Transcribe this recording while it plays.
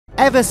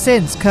Ever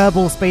since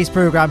Kerbal Space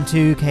Program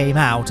 2 came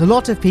out, a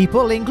lot of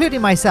people,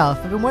 including myself,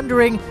 have been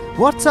wondering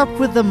what's up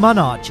with the Mun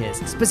Arches,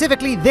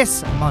 specifically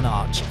this Mun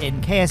Arch in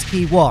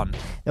KSP 1.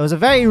 There was a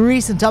very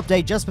recent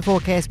update just before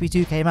KSP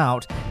 2 came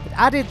out that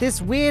added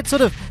this weird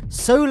sort of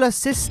solar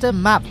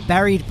system map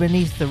buried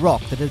beneath the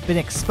rock that has been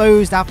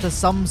exposed after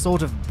some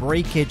sort of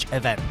breakage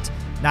event.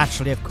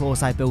 Naturally, of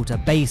course, I built a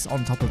base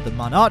on top of the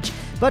Mun Arch,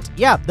 but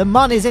yeah, the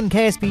Mun is in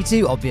KSP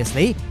 2,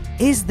 obviously.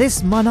 Is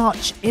this Mun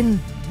Arch in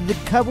the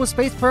Kerbal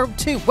Space Program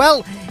 2?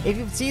 Well, if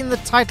you've seen the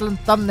title and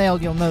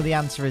thumbnail, you'll know the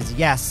answer is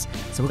yes.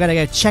 So we're going to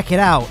go check it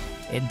out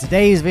in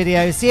today's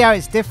video, see how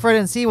it's different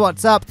and see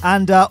what's up.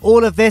 And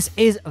all of this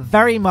is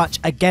very much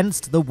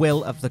against the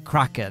will of the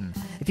Kraken.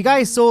 If you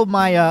guys saw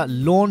my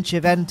launch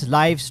event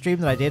live stream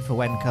that I did for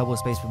when Kerbal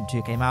Space Program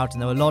 2 came out,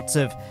 and there were lots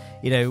of,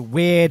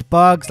 weird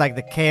bugs like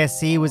the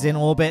KSC was in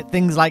orbit,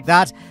 things like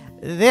that.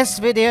 This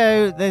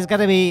video,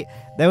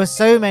 there were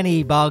so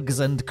many bugs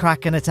and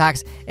Kraken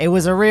attacks. It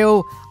was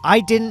I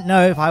didn't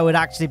know if I would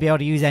actually be able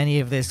to use any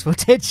of this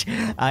footage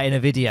in a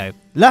video.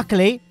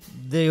 Luckily,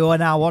 you are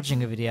now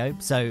watching a video,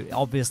 so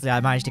obviously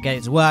I managed to get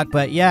it to work,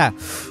 but yeah,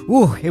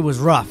 it was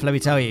rough, let me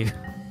tell you.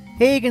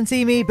 Here you can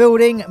see me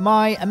building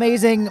my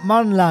amazing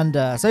Mun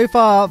lander. So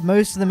far,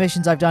 most of the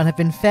missions I've done have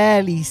been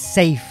fairly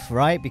safe,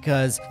 right?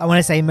 Because when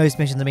I say most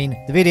missions, I mean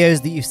the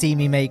videos that you've seen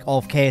me make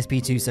of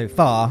KSP 2 so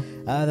far.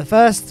 The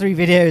first 3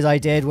 videos I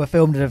did were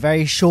filmed in a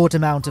very short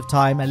amount of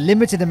time, a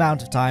limited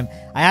amount of time.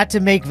 I had to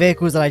make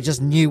vehicles that I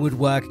just knew would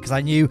work because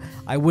I knew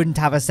I wouldn't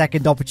have a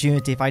second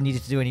opportunity if I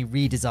needed to do any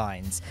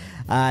redesigns.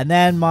 And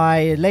then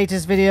my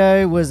latest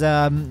video was,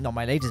 not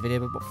my latest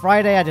video, but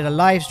Friday I did a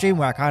live stream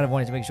where I kind of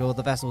wanted to make sure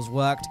the vessels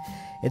worked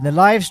in the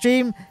live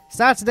stream.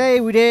 Saturday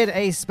we did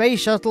a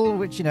space shuttle,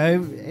 which,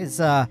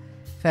 is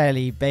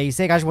fairly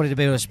basic. I just wanted to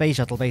build a space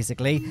shuttle,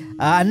 basically.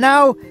 And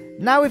now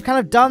we've kind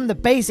of done the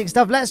basic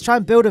stuff. Let's try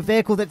and build a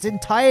vehicle that's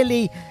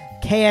entirely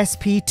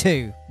KSP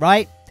 2,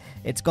 right?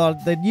 It's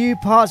got the new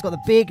parts, got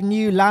the big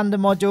new lander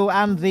module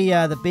and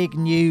the big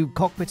new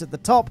cockpit at the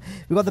top.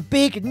 We've got the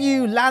big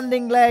new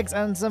landing legs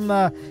and some,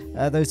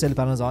 those solar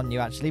panels aren't new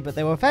actually, but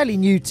they were fairly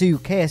new to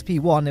KSP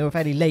 1. They were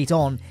fairly late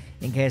on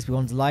in KSP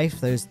 1's life.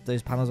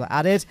 Those panels were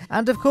added.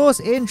 And of course,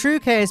 in true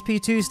KSP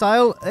 2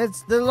 style,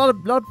 it's a lot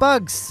of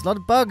bugs. A lot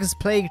of bugs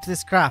plagued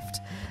this craft.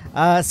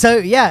 So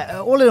yeah,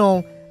 all in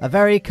all, a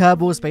very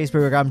Kerbal Space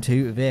Program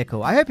 2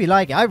 vehicle. I hope you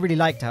like it. I really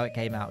liked how it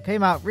came out. It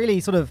came out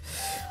really sort of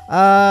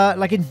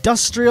like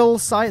industrial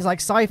size, like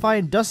sci-fi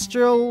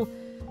industrial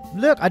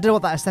look. I don't know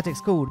what that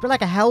aesthetic's called, but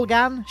like a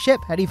Helgan ship.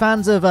 Any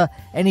fans of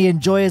any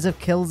enjoyers of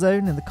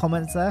Killzone in the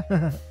comments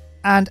there?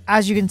 And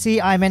as you can see,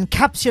 I'm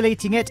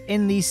encapsulating it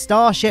in the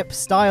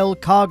Starship-style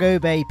cargo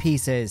bay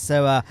pieces.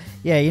 So,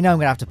 yeah, I'm going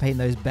to have to paint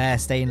those bare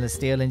stainless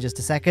steel in just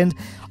a second.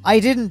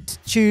 I didn't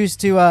choose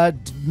to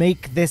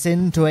make this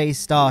into a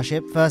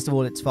Starship. First of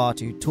all, it's far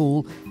too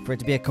tall for it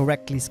to be a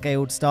correctly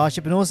scaled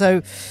Starship. And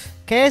also,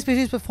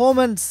 KSP2's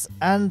performance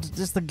and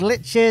just the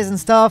glitches and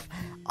stuff,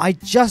 I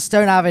just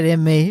don't have it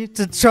in me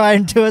to try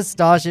and do a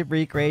Starship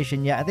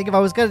recreation yet. I think if I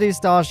was going to do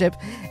Starship,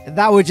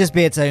 that would just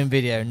be its own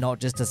video, not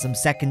just some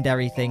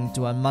secondary thing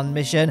to a Mun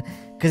mission,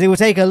 because it would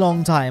take a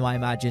long time, I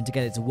imagine, to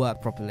get it to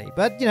work properly.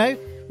 But,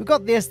 we've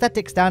got the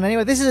aesthetics down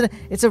anyway.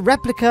 It's a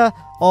replica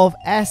of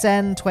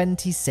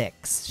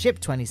SN26. Ship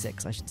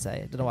 26, I should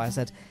say. I don't know why I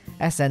said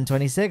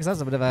SN26. That's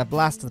a bit of a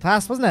blast to the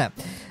past, wasn't it?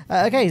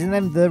 Okay, and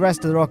then the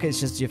rest of the rocket's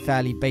just your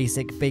fairly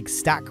basic big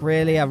stack,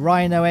 really. A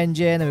Rhino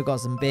engine, and we've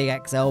got some big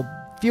XL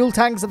fuel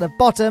tanks at the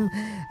bottom,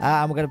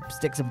 and we're going to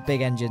stick some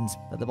big engines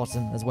at the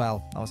bottom as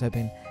well. I was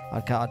hoping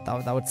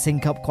that would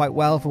sync up quite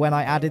well for when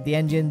I added the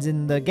engines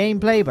in the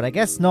gameplay, but I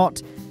guess not.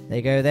 There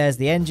you go, there's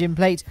the engine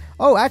plate.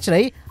 Oh,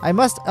 actually, I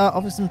must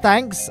offer some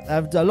thanks.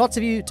 Lots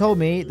of you told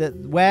me that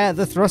where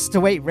the thrust to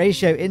weight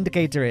ratio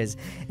indicator is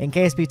in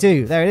KSP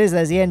 2. There it is,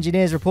 there's the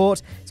engineer's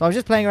report. So I was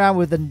just playing around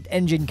with the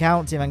engine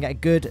count, see if I can get a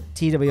good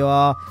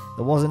TWR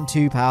that wasn't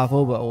too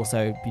powerful, but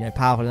also,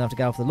 powerful enough to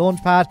get off the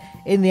launch pad.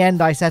 In the end,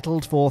 I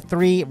settled for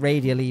 3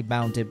 radially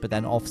mounted, but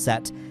then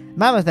offset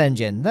Mammoth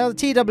engine. Now, the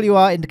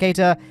TWR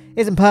indicator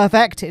isn't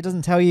perfect. It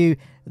doesn't tell you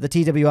the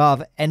TWR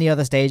of any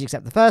other stage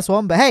except the first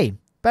one, but hey,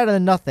 better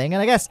than nothing.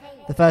 And I guess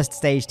the first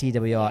stage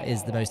TWR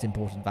is the most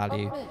important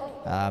value.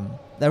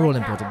 They're all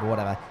important, but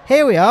whatever.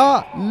 Here we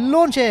are,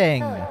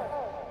 launching!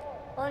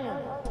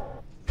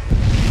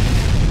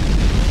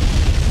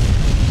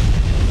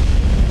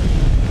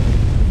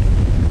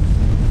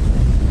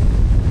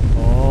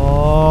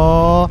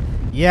 Oh,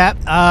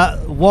 yeah,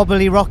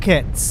 wobbly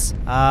rockets.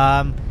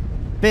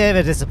 Bit of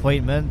a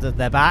disappointment that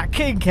they're back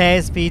in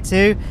KSP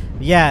 2.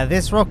 Yeah,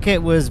 this rocket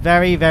was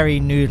very, very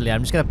noodly.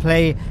 I'm just going to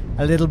play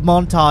a little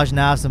montage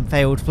now of some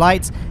failed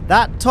flights.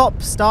 That top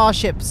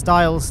Starship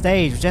style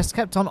stage just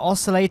kept on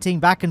oscillating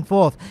back and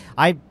forth.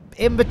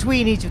 In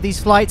between each of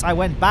these flights, I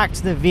went back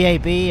to the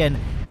VAB and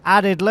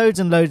added loads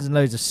and loads and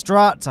loads of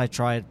struts. I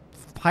tried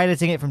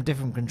piloting it from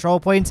different control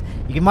points.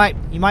 You might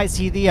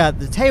see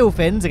the tail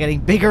fins are getting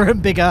bigger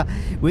and bigger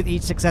with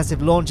each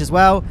successive launch as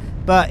well,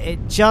 but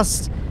it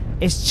just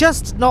It's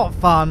just not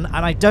fun,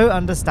 and I don't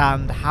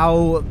understand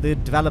how the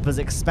developers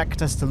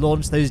expect us to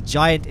launch those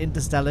giant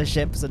interstellar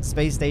ships and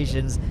space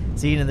stations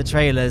seen in the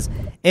trailers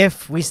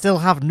if we still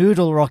have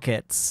noodle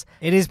rockets.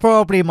 It is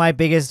probably my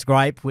biggest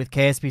gripe with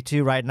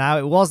KSP2 right now.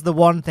 It was the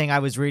one thing I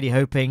was really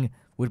hoping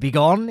would be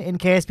gone in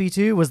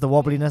KSP2, was the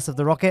wobbliness of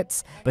the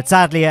rockets, but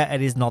sadly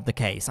it is not the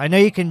case. I know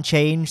you can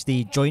change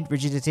the joint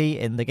rigidity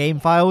in the game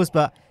files,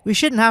 but we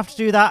shouldn't have to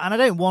do that, and I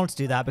don't want to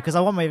do that because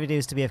I want my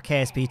videos to be of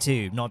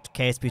KSP2, not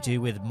KSP2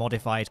 with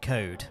modified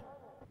code.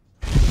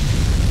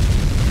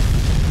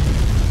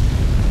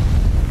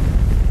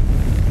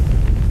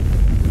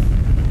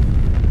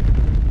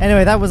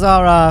 Anyway, that was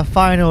our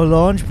final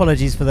launch.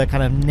 Apologies for the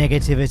kind of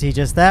negativity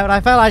just there, but I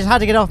felt I just had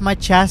to get off my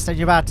chest, and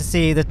you're about to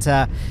see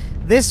that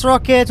this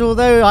rocket,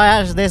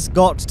 although this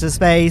got to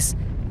space,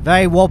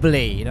 very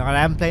wobbly. You know, and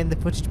I am playing the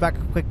footage back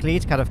quickly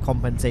to kind of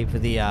compensate for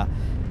the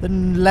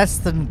less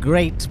than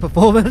great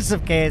performance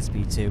of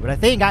KSP2. But I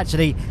think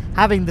actually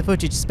having the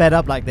footage sped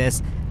up like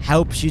this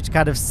helps you to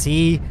kind of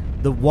see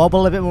the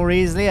wobble a bit more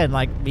easily, and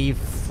like me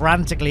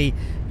frantically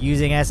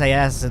using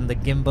SAS and the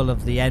gimbal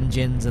of the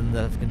engines and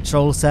the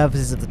control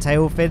surfaces of the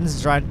tail fins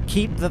to try and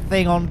keep the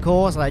thing on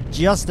course, and I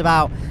just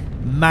about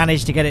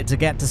managed to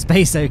get to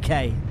space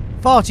okay.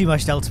 Far too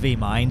much Delta V,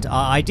 mind.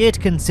 I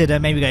did consider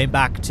maybe going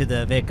back to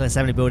the vehicle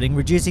assembly building,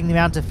 reducing the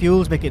amount of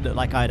fuel to make it look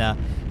like I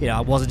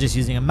wasn't just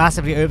using a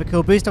massively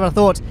overkill booster, but I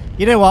thought,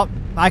 you know what,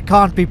 I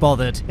can't be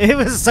bothered. It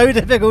was so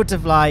difficult to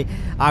fly.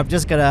 I'm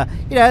just gonna,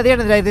 at the end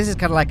of the day, this is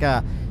kind of like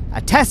a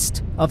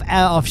test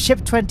of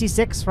Ship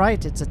 26,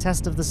 right? It's a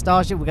test of the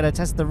Starship. We're going to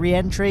test the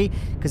re-entry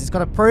because it's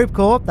got a probe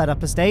core, that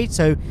upper stage,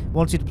 so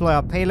once we deploy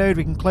our payload,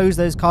 we can close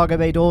those cargo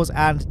bay doors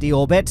and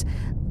deorbit.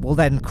 Will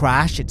then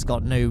crash. It's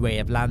got no way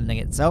of landing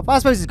itself. I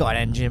suppose it's got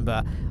an engine,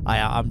 but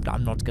I'm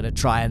not going to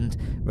try and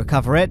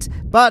recover it.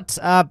 But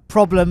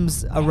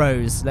problems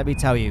arose, let me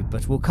tell you.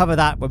 But we'll cover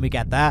that when we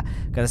get there.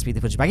 Going to speed the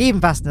footage back even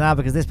faster now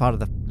because this part of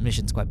the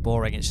mission's quite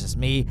boring. It's just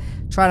me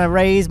trying to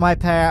raise my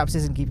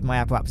periapsis and keeping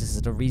my apoapsis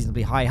at a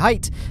reasonably high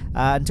height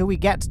until we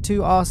get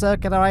to our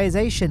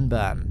circularization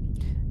burn.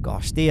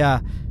 Gosh,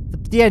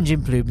 the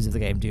engine plumes of the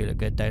game do look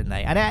good, don't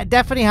they? And it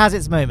definitely has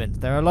its moments.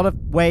 There are a lot of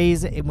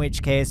ways in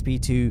which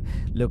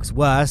KSP2 looks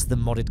worse than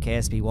modded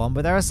KSP1,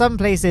 but there are some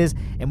places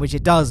in which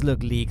it does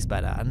look leagues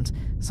better. And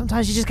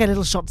sometimes you just get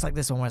little shots like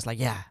this one where it's like,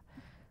 yeah,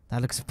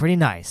 that looks pretty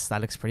nice. That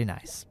looks pretty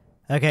nice.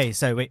 Okay,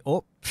 so wait,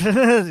 a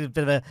bit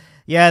of a,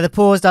 the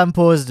paused,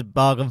 unpaused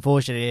bug,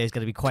 unfortunately, is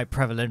going to be quite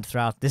prevalent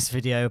throughout this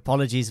video.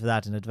 Apologies for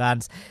that in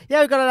advance.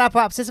 Yeah, we've got an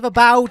apoapsis of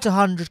about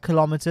 100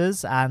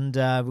 kilometers, and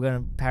we're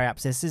going to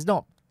periapsis is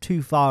not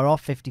too far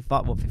off,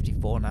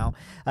 54 now.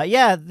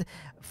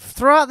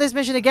 Throughout this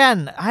mission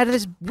again, I had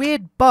this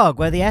weird bug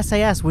where the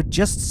SAS would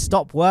just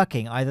stop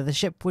working. Either the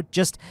ship would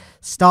just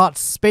start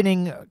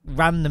spinning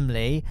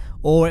randomly,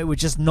 or it would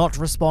just not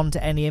respond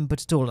to any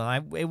input at all.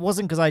 And it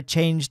wasn't because I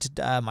changed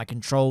my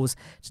controls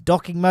to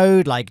docking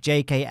mode, like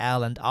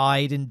JKL and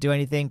I didn't do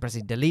anything,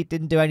 pressing delete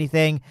didn't do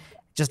anything.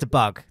 Just a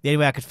bug. The only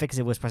way I could fix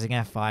it was pressing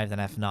F5, then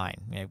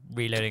F9.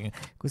 Reloading,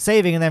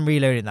 saving, and then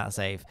reloading that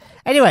save.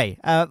 Anyway,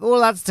 all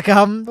that's to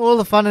come. All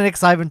the fun and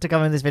excitement to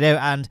come in this video,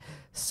 and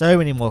so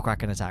many more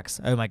Kraken attacks.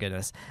 Oh my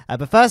goodness.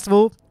 But first of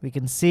all, we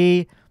can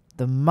see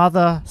the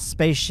mother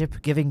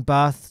spaceship giving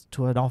birth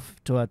to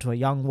a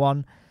young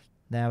one.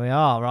 There we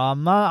are. Our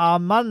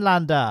Mun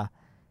lander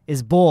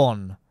is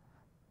born.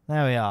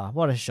 There we are.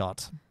 What a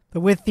shot. But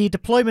with the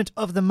deployment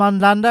of the Mun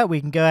lander, we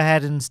can go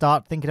ahead and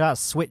start thinking about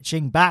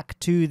switching back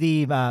to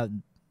the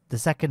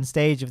second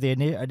stage of the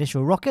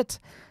initial rocket.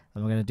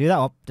 And we're going to do that.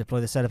 I'll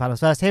deploy the solar panels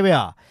first. Here we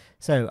are.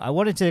 So I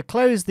wanted to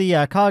close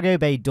the cargo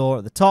bay door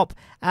at the top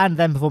and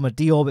then perform a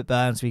deorbit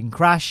burn so we can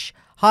crash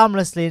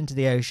harmlessly into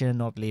the ocean and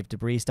not leave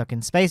debris stuck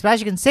in space. But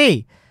as you can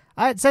see,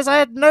 it says I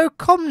had no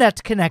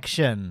ComNet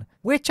connection,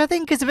 which I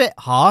think is a bit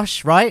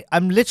harsh, right?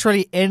 I'm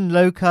literally in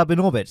low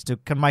Kerbal orbit.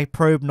 Can my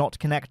probe not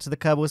connect to the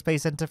Kerbal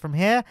Space Center from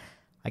here?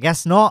 I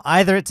guess not.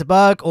 Either it's a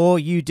bug, or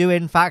you do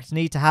in fact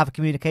need to have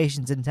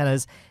communications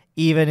antennas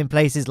even in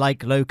places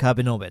like low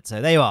Kerbal orbit.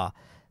 So there you are.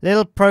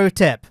 Little pro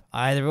tip.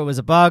 Either it was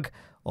a bug,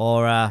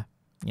 or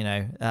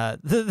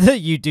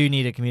you do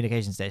need a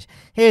communication station.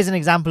 Here's an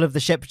example of the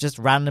ship just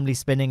randomly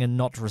spinning and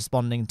not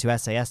responding to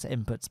SAS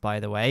inputs, by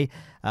the way.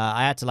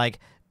 I had to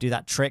do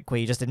that trick where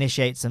you just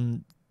initiate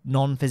some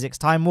non-physics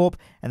time warp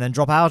and then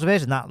drop out of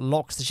it, and that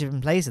locks the ship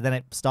in place, and then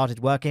it started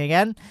working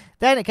again.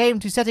 Then it came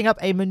to setting up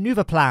a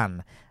maneuver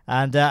plan,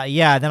 and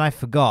then I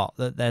forgot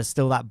that there's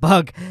still that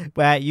bug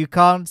where you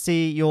can't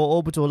see your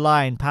orbital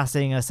line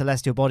passing a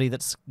celestial body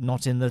that's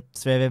not in the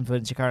sphere of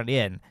influence you're currently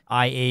in,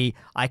 i.e.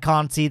 I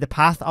can't see the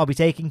path I'll be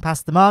taking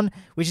past the Mun,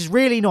 which is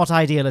really not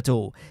ideal at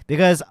all,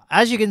 because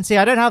as you can see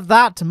I don't have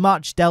that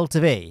much Delta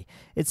V.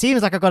 It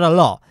seems like I've got a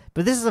lot,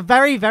 but this is a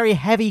very, very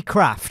heavy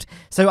craft.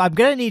 So I'm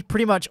going to need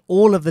pretty much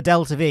all of the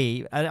delta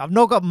V. I've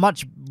not got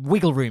much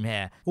wiggle room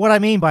here. What I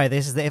mean by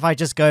this is that if I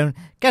just go and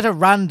get a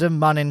random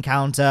Mun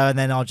encounter and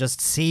then I'll just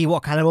see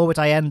what kind of orbit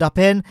I end up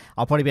in,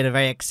 I'll probably be in a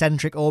very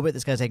eccentric orbit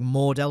that's going to take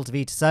more delta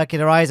V to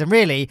circularize. And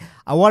really,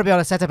 I want to be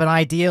able to set up an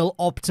ideal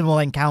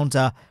optimal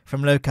encounter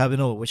from low Kerbal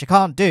orbit, which I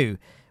can't do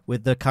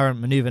with the current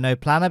maneuver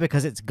node planner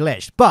because it's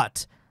glitched.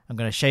 But I'm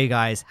going to show you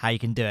guys how you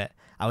can do it.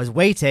 I was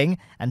waiting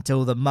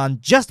until the Mun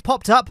just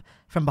popped up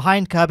from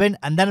behind Kerbin,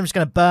 and then I'm just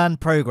going to burn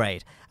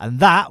prograde. And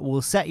that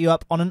will set you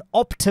up on an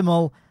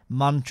optimal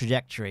Mun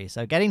trajectory.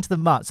 So getting to the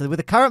Mun. So with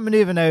the current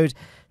maneuver node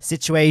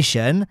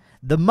situation,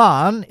 the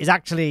Mun is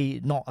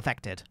actually not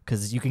affected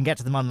because you can get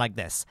to the Mun like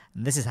this.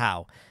 And this is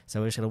how. So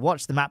we're just going to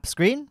watch the map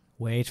screen.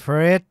 Wait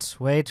for it.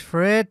 Wait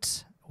for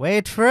it.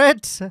 Wait for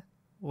it.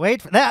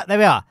 Wait for there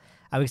we are.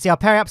 And we can see our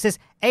periapsis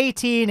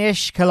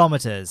 18-ish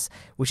kilometers,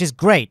 which is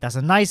great. That's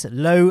a nice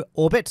low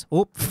orbit.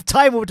 Oh,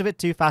 time orbit a bit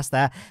too fast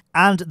there.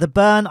 And the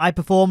burn I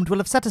performed will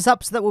have set us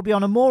up so that we'll be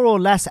on a more or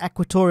less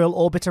equatorial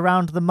orbit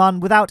around the Mun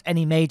without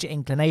any major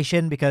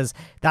inclination, because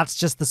that's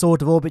just the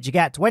sort of orbit you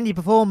get when you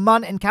perform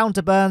Mun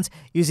encounter burns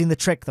using the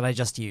trick that I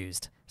just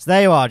used. So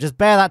there you are. Just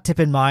bear that tip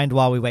in mind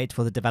while we wait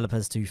for the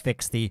developers to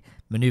fix the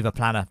maneuver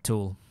planner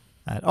tool.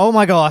 Oh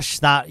my gosh,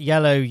 that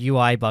yellow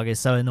UI bug is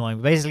so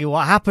annoying. Basically,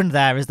 what happened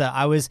there is that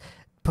I was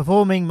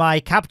performing my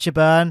capture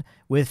burn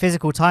with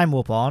physical time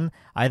warp on.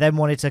 I then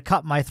wanted to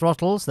cut my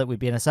throttle so that we'd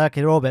be in a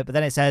circular orbit, but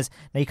then it says,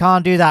 no, you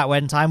can't do that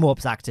when time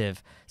warp's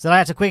active. So I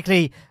had to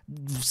quickly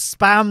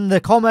spam the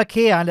comma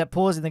key. I ended up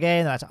pausing the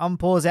game, I had to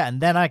unpause it, and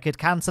then I could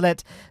cancel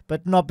it,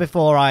 but not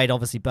before I'd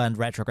obviously burned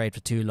retrograde for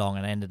too long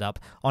and ended up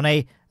on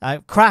a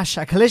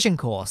collision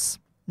course.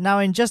 Now,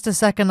 in just a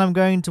second, I'm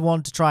going to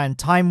want to try and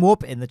time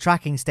warp in the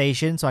tracking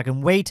station so I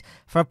can wait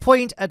for a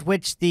point at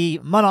which the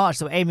Mun arch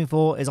that we're aiming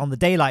for is on the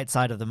daylight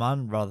side of the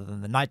Mun rather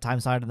than the nighttime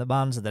side of the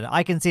Mun, so that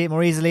I can see it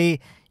more easily,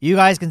 you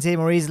guys can see it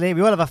more easily,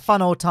 we all have a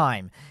fun old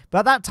time.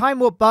 But that time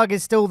warp bug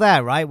is still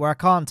there, right? Where I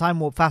can't time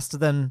warp faster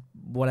than,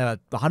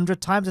 whatever,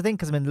 100 times, I think,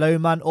 because I'm in low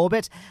Mun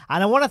orbit.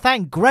 And I want to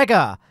thank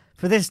Gregor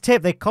for this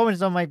tip. They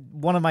commented on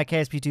one of my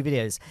KSP2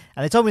 videos,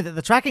 and they told me that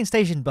the tracking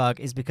station bug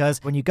is because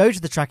when you go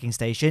to the tracking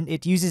station,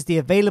 it uses the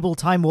available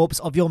time warps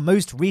of your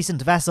most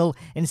recent vessel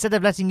instead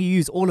of letting you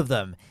use all of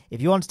them.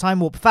 If you want to time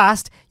warp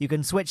fast, you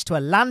can switch to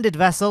a landed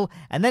vessel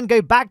and then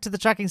go back to the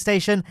tracking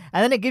station,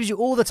 and then it gives you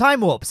all the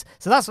time warps.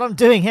 So that's what I'm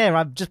doing here.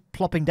 I'm just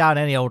plopping down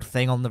any old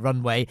thing on the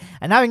runway,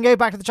 and now we can go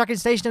back to the tracking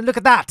station and look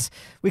at that.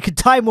 We could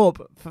time warp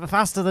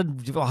faster than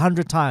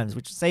 100 times,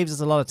 which saves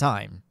us a lot of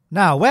time.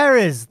 Now, where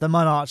is the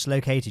Mun arch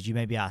located, you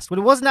may be asked? Well,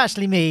 it wasn't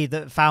actually me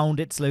that found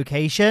its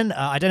location.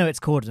 I don't know its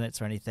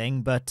coordinates or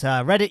anything, but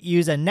Reddit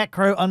user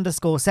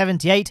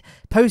necro_78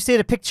 posted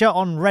a picture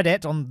on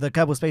Reddit, on the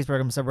Kerbal Space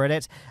Program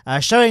subreddit,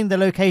 showing the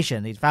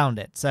location. He'd found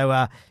it.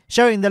 So,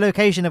 showing the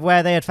location of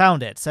where they had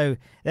found it. So,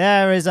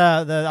 there is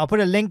I'll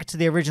put a link to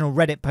the original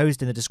Reddit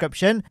post in the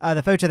description.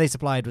 The photo they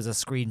supplied was a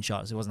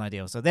screenshot, so it wasn't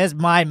ideal. So, there's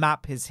my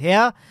map is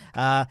here.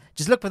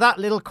 Just look for that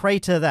little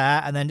crater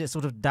there, and then just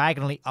sort of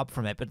diagonally up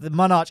from it. But the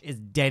Mun arch is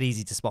dead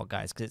easy to spot,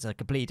 guys, because it's a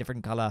completely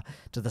different color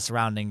to the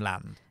surrounding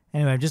land.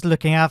 Anyway, I'm just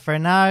looking out for it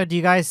now. Do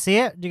you guys see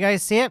it? Do you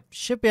guys see it?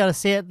 Should be able to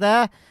see it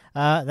there.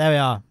 There we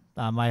are.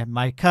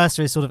 My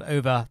cursor is sort of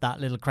over that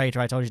little crater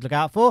I told you to look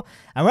out for.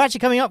 And we're actually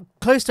coming up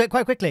close to it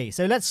quite quickly.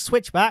 So let's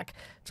switch back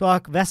to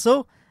our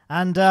vessel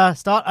and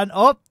start. And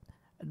oh,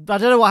 I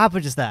don't know what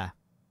happened just there.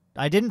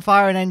 I didn't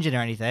fire an engine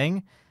or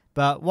anything.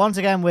 But once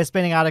again, we're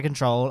spinning out of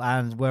control,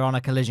 and we're on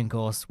a collision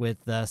course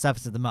with the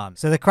surface of the Mun.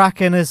 So the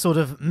Kraken has sort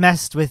of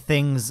messed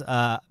things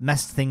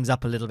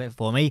up a little bit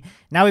for me.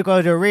 Now we've got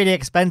to do a really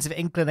expensive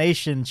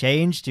inclination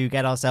change to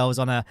get ourselves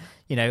on a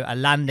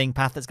landing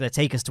path that's going to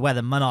take us to where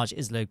the Mun arch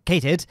is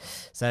located.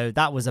 So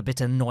that was a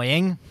bit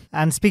annoying.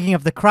 And speaking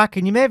of the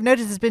Kraken, you may have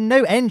noticed there's been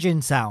no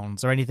engine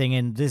sounds or anything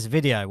in this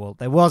video. Well,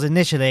 there was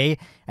initially,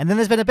 and then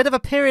there's been a bit of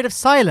a period of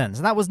silence,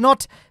 and that was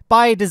not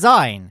by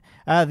design.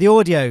 The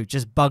audio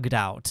just bugged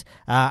out,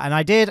 and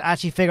I did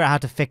actually figure out how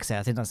to fix it.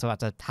 I think that's about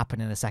to happen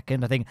in a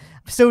second. I think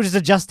I'm still just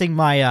adjusting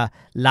my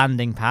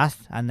landing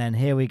path, and then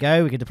here we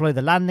go. We can deploy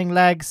the landing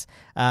legs.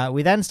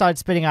 We then started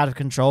spinning out of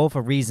control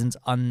for reasons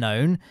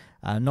unknown.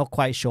 Not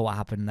quite sure what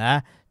happened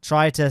there.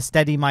 Try to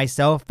steady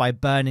myself by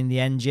burning the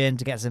engine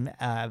to get some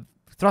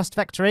thrust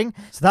vectoring.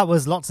 So that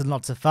was lots and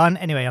lots of fun.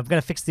 Anyway, I'm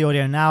going to fix the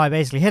audio now. I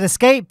basically hit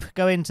escape,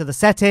 go into the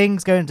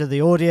settings, go into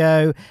the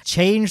audio,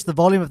 change the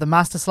volume of the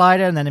master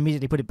slider, and then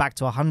immediately put it back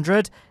to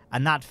 100.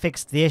 And that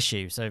fixed the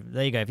issue. So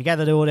there you go. If you get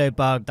the audio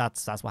bug,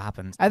 that's what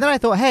happens. And then I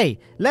thought, hey,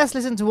 let's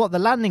listen to what the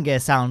landing gear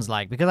sounds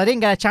like, because I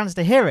didn't get a chance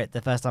to hear it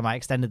the first time I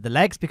extended the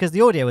legs because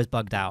the audio was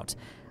bugged out.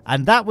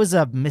 And that was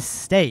a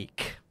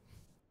mistake.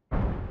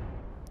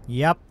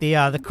 Yep,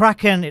 the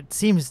Kraken, it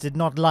seems, did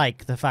not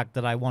like the fact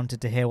that I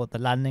wanted to hear what the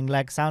landing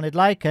leg sounded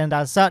like, and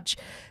as such,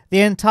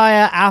 the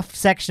entire aft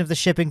section of the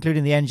ship,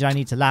 including the engine I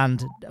need to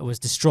land, was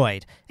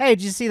destroyed. Hey,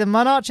 did you see the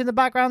Mun arch in the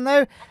background,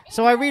 though?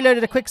 So I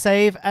reloaded a quick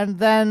save, and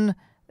then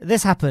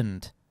this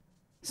happened.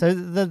 So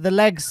the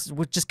legs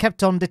were just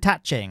kept on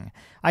detaching.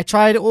 I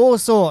tried all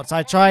sorts.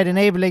 I tried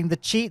enabling the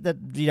cheat,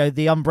 that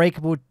the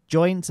unbreakable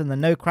joints and the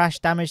no crash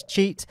damage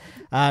cheat,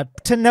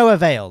 to no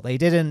avail. They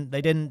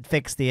didn't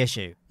fix the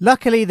issue.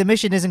 Luckily, the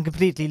mission isn't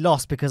completely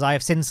lost because I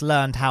have since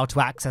learned how to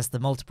access the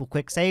multiple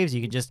quick saves.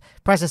 You can just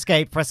press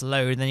escape, press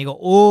load, and then you got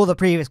all the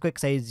previous quick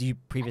saves you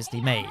previously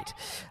made.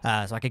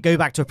 So I could go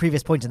back to a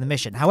previous point in the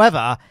mission.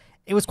 However,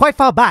 it was quite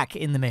far back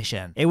in the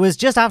mission. It was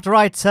just after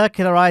I'd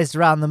circularized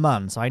around the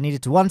Mun, so I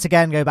needed to once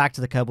again go back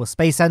to the Kerbal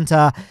Space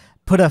Center,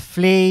 put a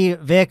flea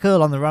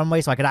vehicle on the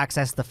runway so I could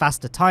access the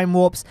faster time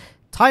warps,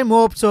 time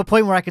warp to a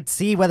point where I could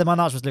see where the Mun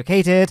Arch was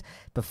located,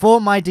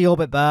 perform my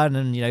deorbit burn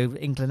and,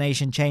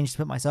 inclination change to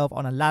put myself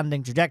on a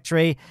landing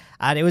trajectory,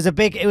 and it was a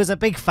big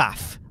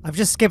faff. I've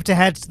just skipped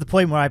ahead to the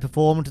point where I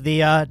performed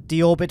the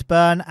deorbit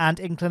burn and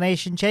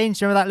inclination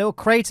change. Remember that little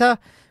crater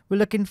we're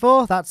looking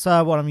for? That's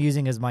what I'm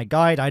using as my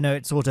guide. I know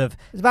it's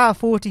about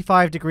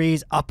 45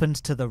 degrees up and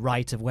to the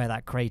right of where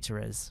that crater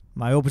is.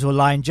 My orbital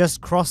line just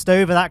crossed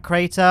over that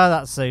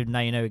crater. So now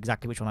you know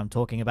exactly which one I'm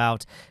talking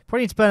about.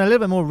 Probably need to burn a little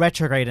bit more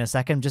retrograde in a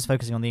second, just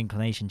focusing on the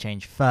inclination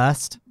change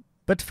first.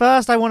 But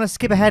first I want to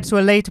skip ahead to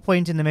a later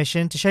point in the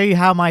mission to show you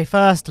how my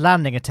first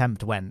landing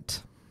attempt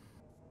went.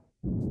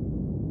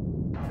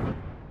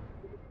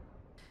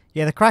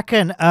 Yeah, the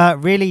Kraken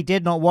really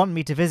did not want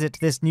me to visit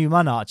this new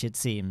Mun Arch, it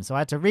seems. So I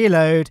had to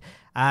reload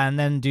and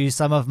then do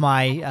some of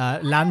my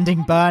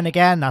landing burn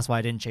again. That's why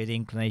I didn't show the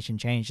inclination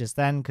change just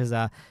then, because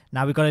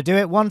now we've got to do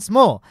it once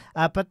more.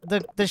 But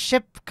the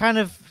ship kind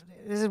of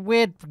is a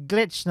weird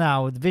glitch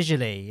now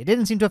visually. It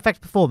didn't seem to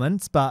affect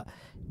performance, but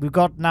we've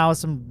got now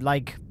some,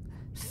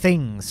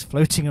 things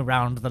floating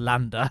around the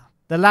lander.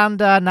 The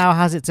lander now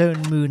has its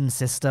own moon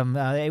system.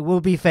 It will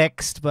be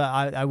fixed,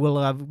 but I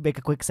will make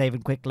a quick save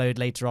and quick load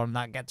later on.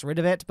 That gets rid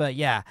of it. But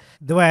yeah,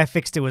 the way I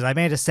fixed it was I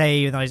made a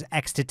save and I just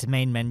exited to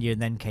main menu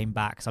and then came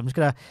back. So I'm just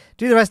going to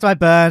do the rest of my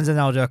burns and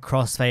then I'll do a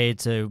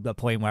crossfade to a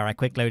point where I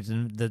quick loaded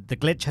and the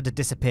glitch had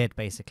disappeared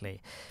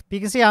basically. But you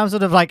can see I'm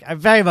I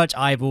very much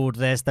eyeballed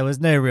this. There was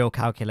no real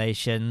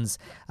calculations.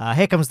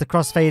 Here comes the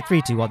crossfade.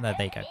 3, 2, 1. There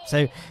you go.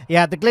 So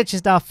yeah, the glitch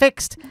is now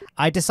fixed.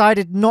 I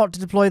decided not to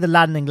deploy the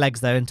landing legs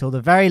though until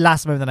the very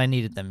last moment that I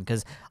needed them,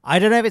 because I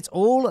don't know if it's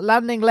all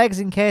landing legs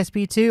in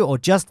KSP2 or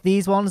just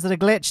these ones that are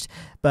glitched,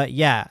 but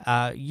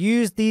yeah,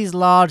 use these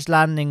large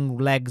landing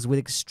legs with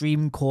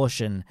extreme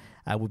caution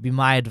would be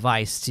my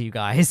advice to you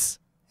guys.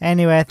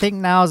 Anyway, I think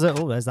now's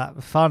there's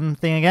that fun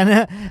thing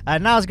again.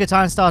 Now's a good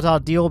time to start our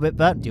deorbit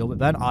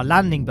burn, our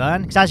landing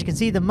burn, because as you can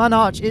see, the Mun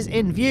Arch is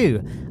in view.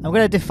 I'm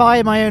going to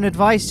defy my own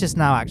advice just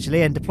now,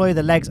 actually, and deploy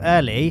the legs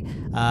early.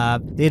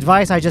 The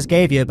advice I just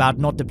gave you about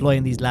not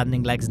deploying these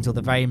landing legs until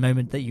the very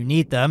moment that you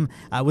need them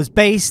was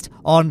based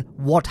on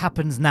what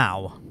happens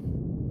now.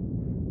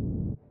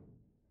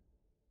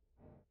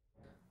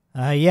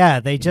 Yeah,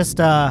 they just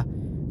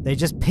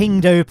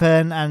pinged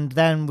open, and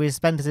then we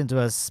spent it into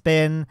a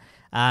spin.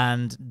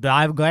 And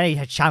I haven't got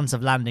any chance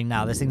of landing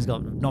now. This thing's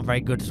got not very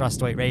good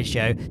thrust weight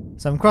ratio.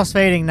 So I'm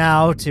crossfading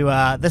now to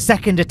the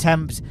second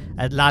attempt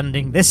at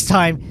landing, this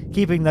time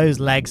keeping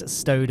those legs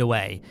stowed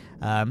away.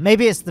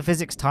 Maybe it's the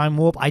physics time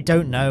warp, I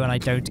don't know, and I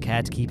don't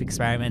care to keep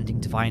experimenting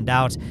to find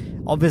out.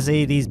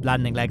 Obviously, these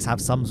landing legs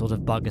have some sort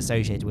of bug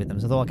associated with them,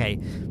 so I thought, okay,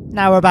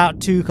 now we're about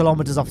 2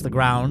 kilometers off the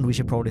ground, we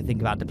should probably think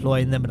about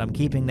deploying them, but I'm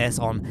keeping this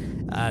on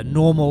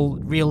normal,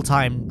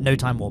 real-time,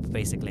 no-time warp,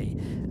 basically.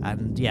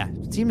 And yeah,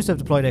 it seems to have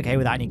deployed okay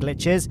without any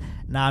glitches.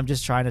 Now I'm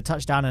just trying to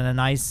touch down at a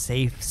nice,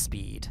 safe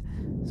speed.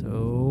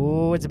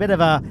 So it's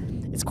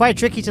it's quite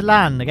tricky to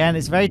land. Again,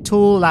 it's a very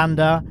tall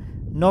lander,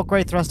 not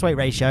great thrust-weight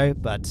ratio,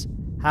 but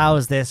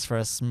how's this for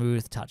a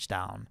smooth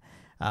touchdown?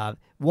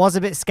 Was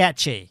a bit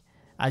sketchy.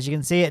 As you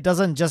can see, it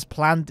doesn't just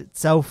plant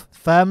itself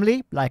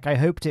firmly like I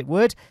hoped it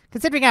would.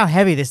 Considering how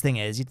heavy this thing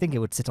is, you'd think it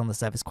would sit on the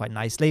surface quite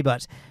nicely,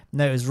 but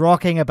no, it was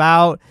rocking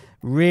about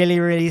really,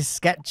 really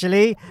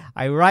sketchily.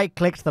 I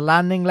right-clicked the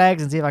landing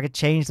legs and see if I could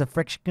change the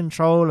friction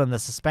control and the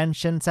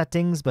suspension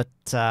settings, but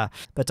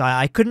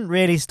I couldn't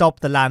really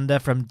stop the lander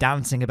from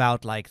dancing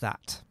about like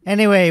that.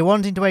 Anyway,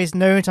 wanting to waste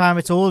no time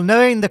at all,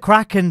 knowing the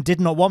Kraken did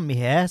not want me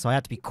here, so I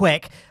had to be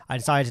quick, I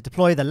decided to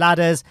deploy the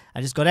ladders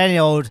and just got any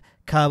old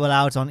Kerbal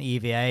out on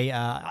EVA.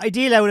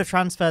 Ideally, I would have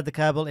transferred the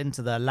Kerbal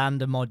into the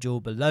lander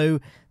module below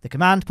the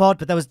command pod,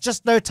 but there was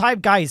just no time,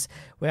 guys.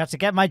 We had to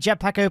get my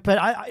jetpack open.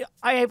 I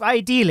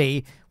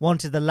ideally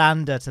wanted the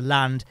lander to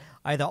land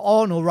either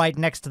on or right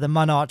next to the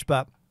Mun Arch,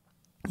 but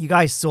you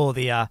guys saw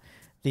the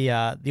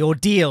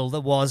ordeal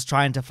that was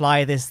trying to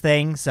fly this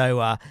thing,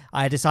 so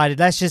I decided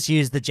let's just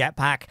use the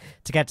jetpack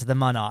to get to the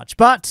Mun Arch.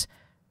 But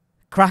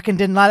Kraken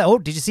didn't like that. Oh,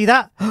 did you see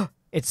that?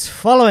 It's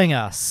following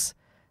us.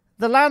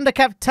 The lander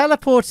kept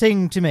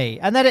teleporting to me,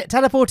 and then it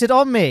teleported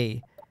on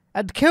me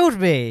and killed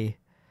me,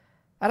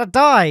 and I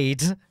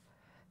died.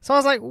 So I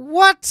was like,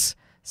 what?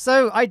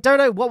 So I don't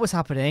know what was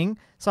happening.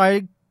 So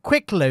I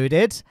quick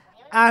loaded,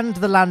 and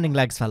the landing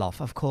legs fell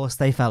off. Of course,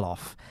 they fell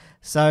off.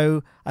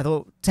 So I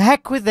thought, to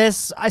heck with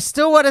this. I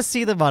still want to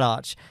see the Mun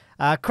Arch.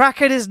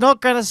 Kraken is not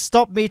going to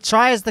stop me.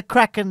 Try as the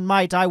Kraken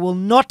might, I will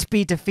not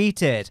be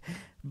defeated.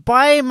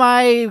 Buy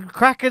my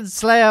Kraken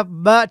Slayer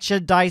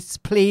merchandise,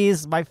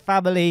 please. My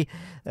family,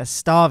 they're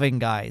starving,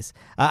 guys.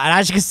 And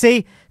as you can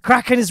see,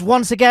 Kraken is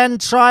once again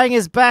trying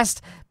his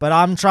best, but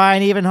I'm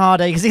trying even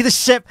harder. You can see the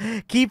ship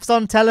keeps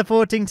on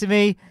teleporting to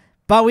me,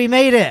 but we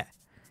made it.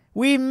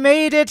 We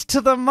made it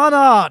to the Mun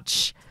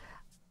Arch.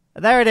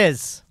 There it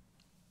is.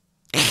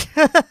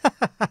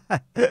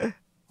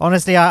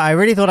 Honestly, I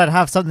really thought I'd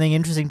have something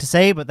interesting to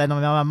say, but then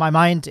my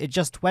mind, it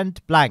just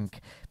went blank.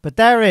 But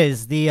there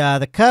is the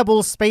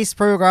Kerbal Space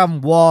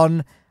Program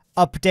 1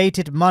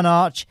 updated Mun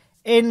Arch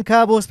in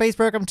Kerbal Space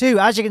Program 2.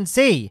 As you can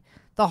see,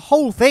 the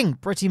whole thing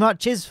pretty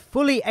much is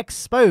fully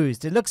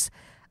exposed. It looks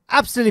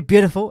absolutely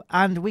beautiful,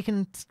 and we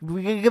can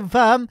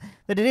confirm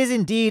that it is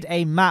indeed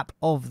a map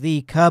of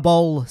the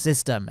Kerbal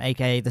system,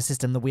 aka the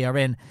system that we are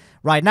in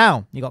right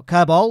now. You got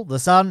Kerbal, the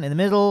sun in the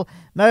middle,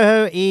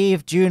 Moho,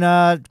 Eve,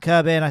 Juna,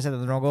 Kerbin, I said that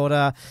in the wrong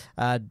order,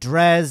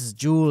 Drez,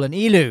 Jool, and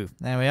Elu.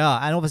 There we are.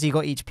 And obviously you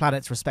got each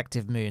planet's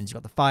respective moons. You've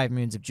got the 5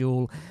 moons of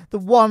Jool, the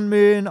 1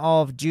 moon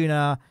of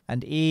Juna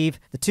and Eve,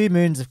 the 2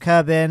 moons of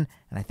Kerbin,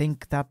 and I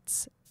think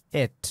that's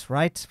it,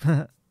 right?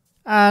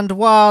 And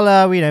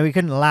while we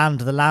couldn't land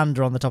the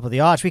lander on the top of the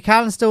arch, we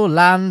can still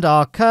land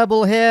our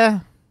Kerbal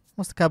here.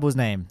 What's the Kerbal's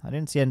name? I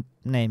didn't see a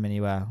name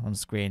anywhere on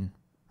screen.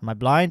 Am I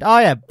blind? Oh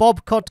yeah,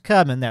 Bobcott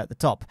Kerman there at the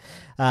top.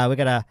 We're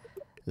gonna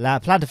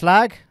plant a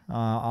flag.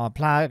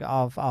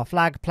 Our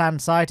flag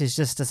plant site is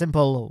just a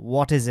simple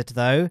 "what is it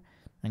though?"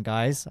 And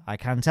guys, I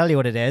can tell you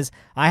what it is.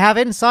 I have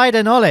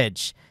insider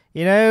knowledge.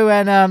 You know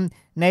when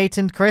Nate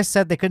and Chris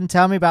said they couldn't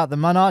tell me about the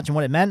Mun Arch and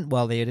what it meant?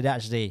 Well, they did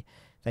actually.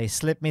 They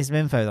slipped me some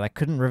info that I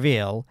couldn't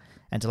reveal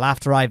until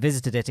after I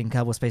visited it in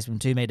Kerbal Space Program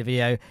 2, made a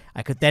video.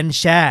 I could then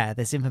share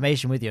this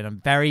information with you, and I'm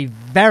very,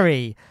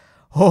 very,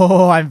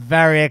 I'm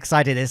very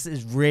excited. This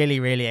is really,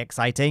 really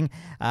exciting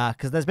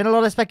because there's been a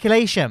lot of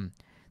speculation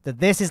that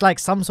this is like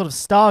some sort of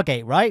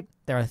Stargate, right?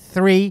 There are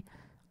 3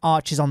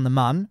 arches on the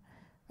Mun.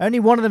 Only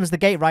one of them is the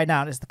gate right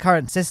now, and it's the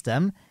current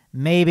system.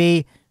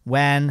 Maybe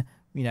when,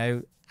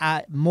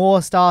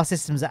 more star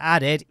systems are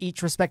added,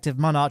 each respective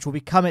Mun Arch will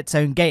become its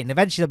own gate, and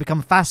eventually they'll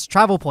become fast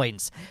travel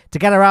points to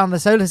get around the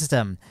solar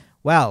system.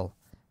 Well,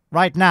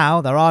 right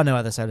now, there are no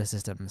other solar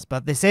systems,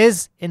 but this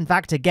is, in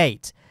fact, a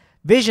gate.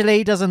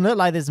 Visually, doesn't look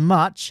like there's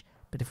much,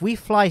 but if we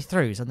fly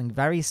through, something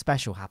very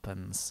special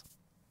happens.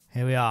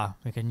 Here we are.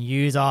 We can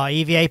use our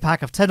EVA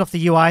pack. I've turned off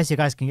the UI so you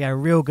guys can get a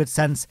real good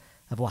sense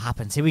of what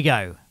happens. Here we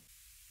go.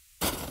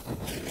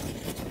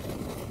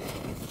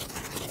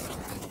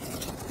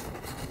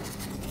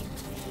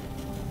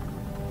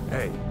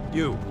 Hey,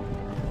 you.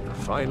 You're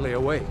finally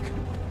awake.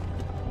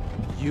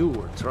 You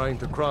were trying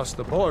to cross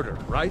the border,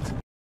 right?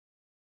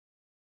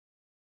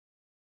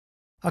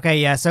 Okay,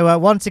 yeah, so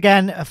once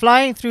again,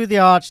 flying through the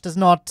arch does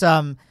not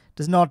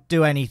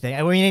do anything.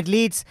 I mean, it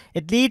leads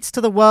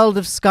to the world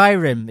of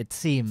Skyrim, it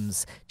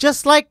seems.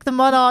 Just like the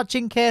Mun Arch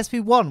in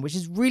KSP 1, which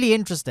is really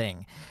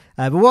interesting.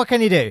 But what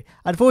can you do?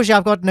 Unfortunately,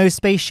 I've got no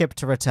spaceship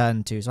to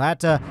return to, so I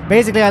had to...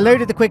 Basically, I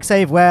loaded the quick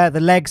save where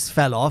the legs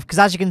fell off, because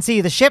as you can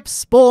see, the ship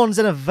spawns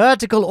in a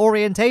vertical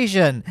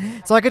orientation.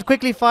 So I could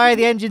quickly fire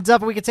the engines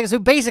up, and we could take... So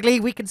basically,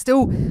 we can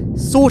still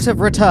sort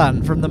of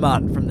return from the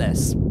Mun from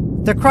this.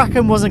 The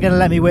Kraken wasn't going to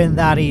let me win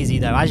that easy,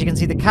 though. As you can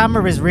see, the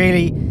camera is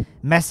really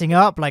messing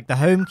up, like the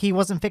home key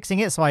wasn't fixing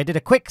it, so I did a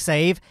quick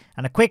save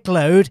and a quick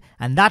load,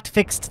 and that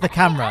fixed the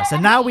camera. So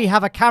now we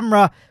have a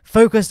camera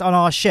focused on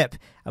our ship,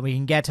 and we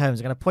can get home.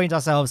 So we're going to point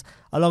ourselves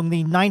along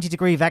the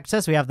 90-degree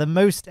vector, so we have the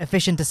most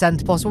efficient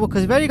descent possible,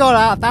 because we've only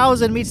got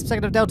 1,000 meters per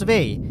second of delta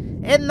V.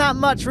 Isn't that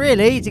much,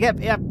 really, to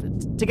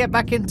get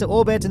back into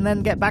orbit and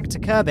then get back to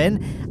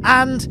Kerbin.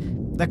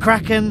 And the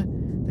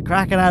Kraken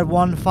had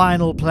one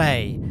final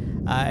play.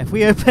 If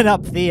we open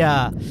up the...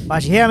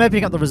 actually, here I'm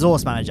opening up the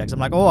resource manager, because I'm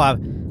like,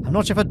 I'm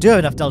not sure if I do have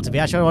enough delta V.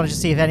 Actually, I wanted to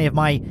see if any of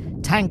my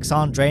tanks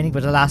aren't draining,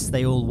 but alas,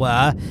 they all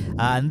were.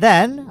 And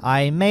then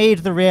I made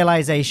the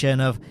realization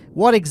of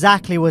what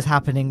exactly was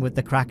happening with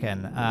the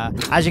Kraken.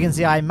 As you can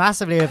see, I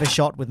massively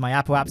overshot with my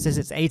apoapsis.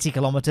 It's 80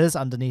 kilometers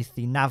underneath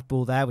the nav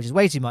ball there, which is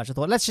way too much. I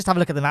thought, let's just have a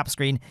look at the map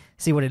screen,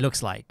 see what it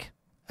looks like.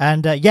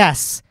 And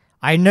yes,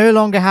 I no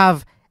longer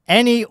have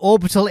any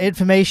orbital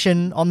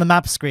information on the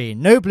map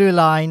screen. No blue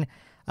line.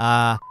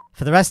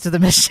 For the rest of the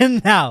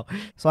mission now.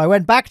 So I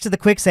went back to the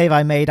quick save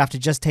I made after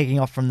just taking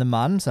off from the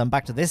Mun, so I'm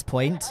back to this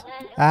point.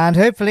 And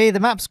hopefully the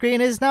map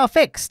screen is now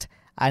fixed.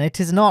 And it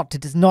is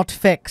not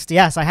fixed.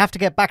 Yes, I have to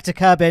get back to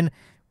Kerbin,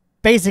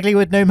 basically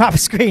with no map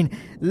screen.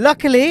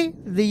 Luckily,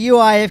 the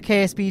UI of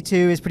KSP2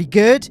 is pretty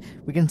good.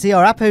 We can see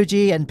our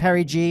apogee and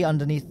perigee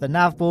underneath the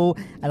nav ball,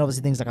 and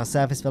obviously things like our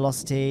surface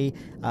velocity,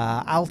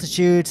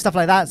 altitude, stuff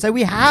like that. So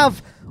we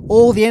have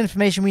all the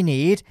information we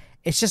need.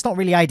 It's just not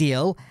really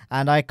ideal,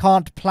 and I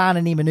can't plan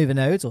any maneuver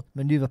nodes, or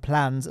maneuver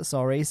plans,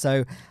 sorry,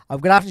 so I'm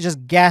going to have to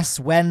just guess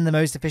when the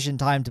most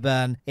efficient time to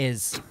burn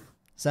is.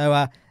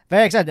 So,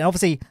 very excited. And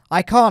obviously,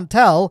 I can't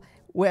tell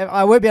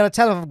I won't be able to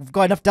tell if I've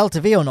got enough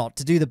Delta V or not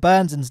to do the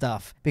burns and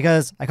stuff,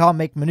 because I can't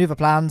make maneuver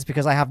plans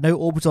because I have no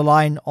orbital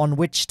line on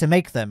which to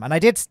make them. And I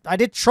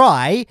did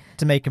try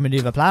to make a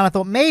maneuver plan. I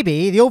thought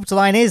maybe the orbital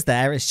line is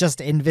there, it's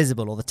just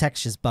invisible or the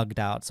texture's bugged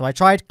out. So I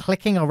tried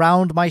clicking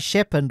around my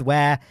ship and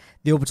where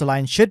the orbital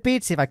line should be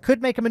to see if I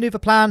could make a maneuver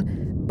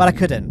plan, but I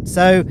couldn't.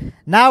 So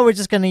now we're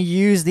just going to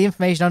use the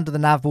information under the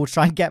nav board to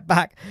try and get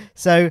back.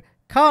 So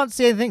can't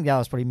see anything. Yeah, that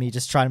was probably me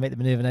just trying to make the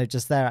maneuver node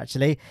just there,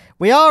 actually.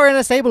 We are in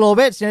a stable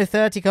orbit,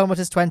 30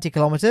 kilometers, 20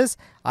 kilometers.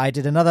 I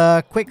did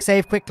another quick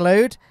save, quick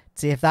load to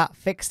see if that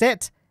fixed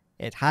it.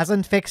 It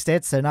hasn't fixed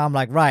it, so now I'm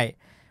like, right,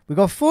 we've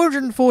got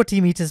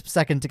 440 meters per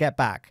second to get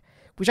back,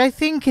 which I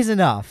think is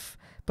enough.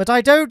 But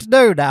I don't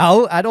know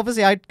now, and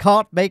obviously I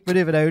can't make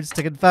maneuver nodes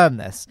to confirm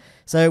this.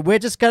 So we're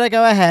just going to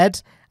go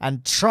ahead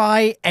and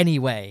try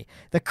anyway.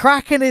 The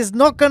Kraken is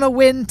not going to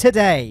win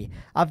today.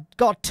 I've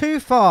got too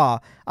far.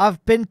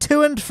 I've been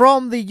to and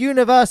from the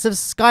universe of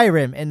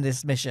Skyrim in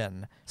this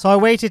mission. So I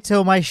waited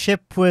till my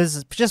ship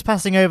was just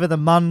passing over the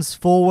Mun's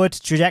forward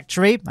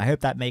trajectory. I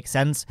hope that makes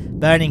sense.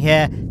 Burning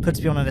here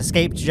puts me on an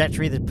escape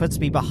trajectory that puts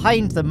me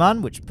behind the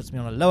Mun, which puts me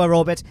on a lower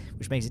orbit,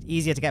 which makes it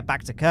easier to get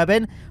back to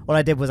Kerbin. All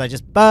I did was I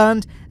just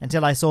burned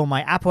until I saw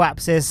my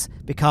apoapsis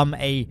become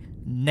a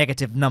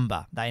negative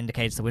number. That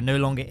indicates that we're no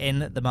longer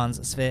in the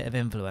Mun's sphere of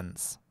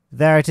influence.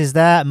 There it is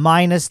there,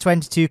 minus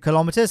 22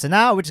 kilometers. So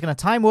now we're just going to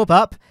time warp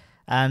up,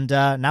 and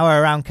now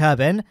we're around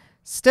Kerbin.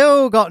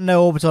 Still got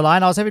no orbital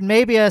line. I was hoping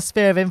maybe a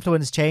sphere of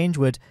influence change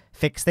would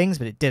fix things,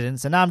 but it didn't.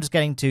 So now I'm just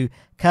getting to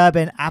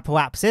Kerbin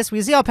apoapsis. We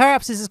can see our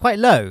periapsis is quite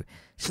low,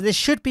 so this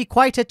should be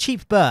quite a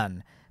cheap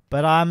burn.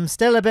 But I'm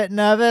still a bit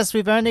nervous.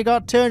 We've only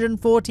got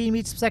 214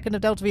 meters per second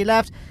of Delta V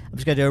left. I'm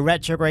just going to do a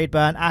retrograde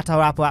burn at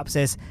our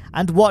apoapsis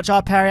and watch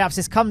our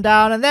periapsis come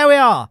down. And there we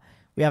are.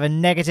 We have a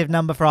negative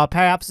number for our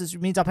periapsis,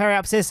 which means our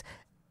periapsis,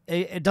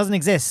 it doesn't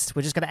exist.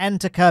 We're just going to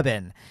enter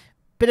Kerbin.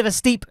 Bit of a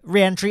steep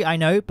re-entry, I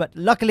know, but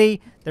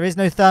luckily there is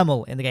no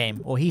thermal in the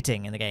game, or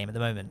heating in the game at the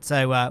moment,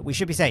 so we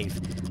should be safe.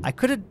 I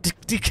could have...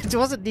 it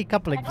wasn't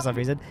decoupling for some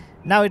reason.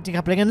 Now it's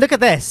decoupling, and look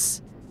at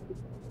this!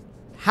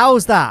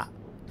 How's that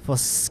for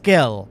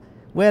skill?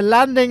 We're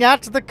landing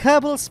at the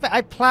Kerbal Space...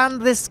 I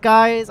planned this,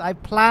 guys. I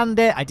planned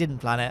it. I didn't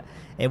plan it.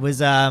 It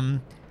was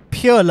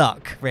pure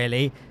luck,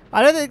 really.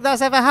 I don't think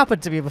that's ever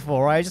happened to me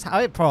before.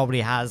 It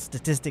probably has,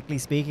 statistically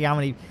speaking, how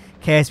many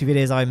KSP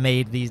videos I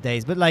made these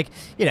days. But, like,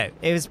 it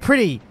was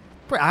pretty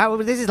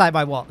this is like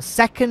my,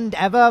 second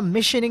ever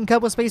mission in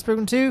Kerbal Space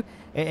Program 2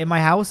 in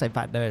my house. In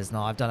fact, no, it's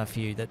not. I've done a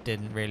few that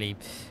didn't really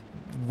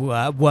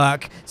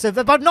work. So,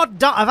 but I've not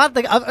done...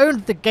 I've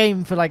owned the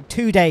game for, like,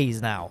 2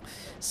 days now.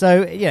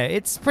 So,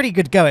 it's pretty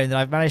good going that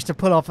I've managed to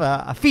pull off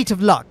a feat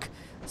of luck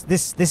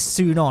this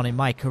soon on in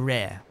my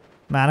career.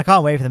 Man, I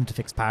can't wait for them to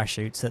fix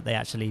parachutes, that they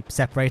actually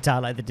separate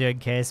out like they do in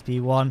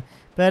KSP 1.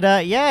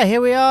 But yeah,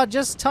 here we are,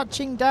 just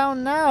touching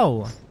down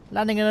now.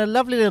 Landing in a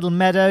lovely little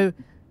meadow,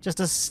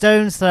 just a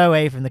stone's throw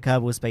away from the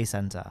Kerbal Space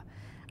Center.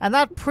 And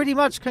that pretty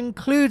much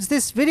concludes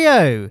this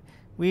video.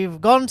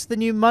 We've gone to the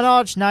new Mun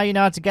Arch, now you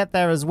know how to get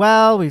there as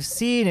well. We've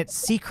seen its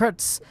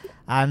secrets,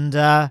 and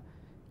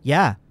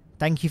yeah.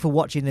 Thank you for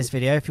watching this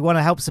video. If you want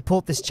to help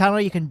support this channel,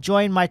 you can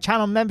join my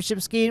channel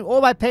membership scheme or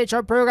my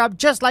Patreon program,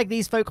 just like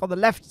these folk on the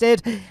left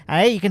did. And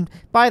hey, you can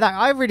buy that.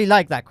 I really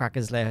like that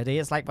Crackers Lair hoodie.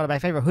 It's like one of my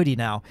favorite hoodie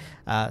now,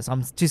 so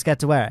I'm too scared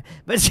to wear it.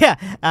 But yeah,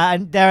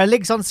 and there are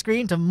links on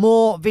screen to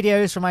more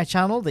videos from my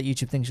channel that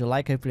YouTube thinks you'll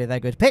like. Hopefully they're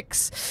good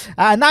picks.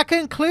 And that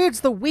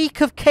concludes the week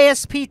of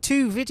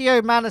KSP2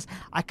 video, man.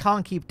 I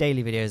can't keep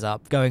daily videos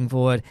up going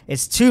forward.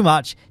 It's too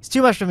much. It's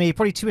too much for me,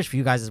 probably too much for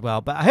you guys as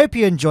well. But I hope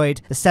you enjoyed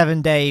the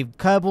 7-day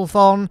Kerbal,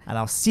 and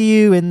I'll see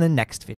you in the next video.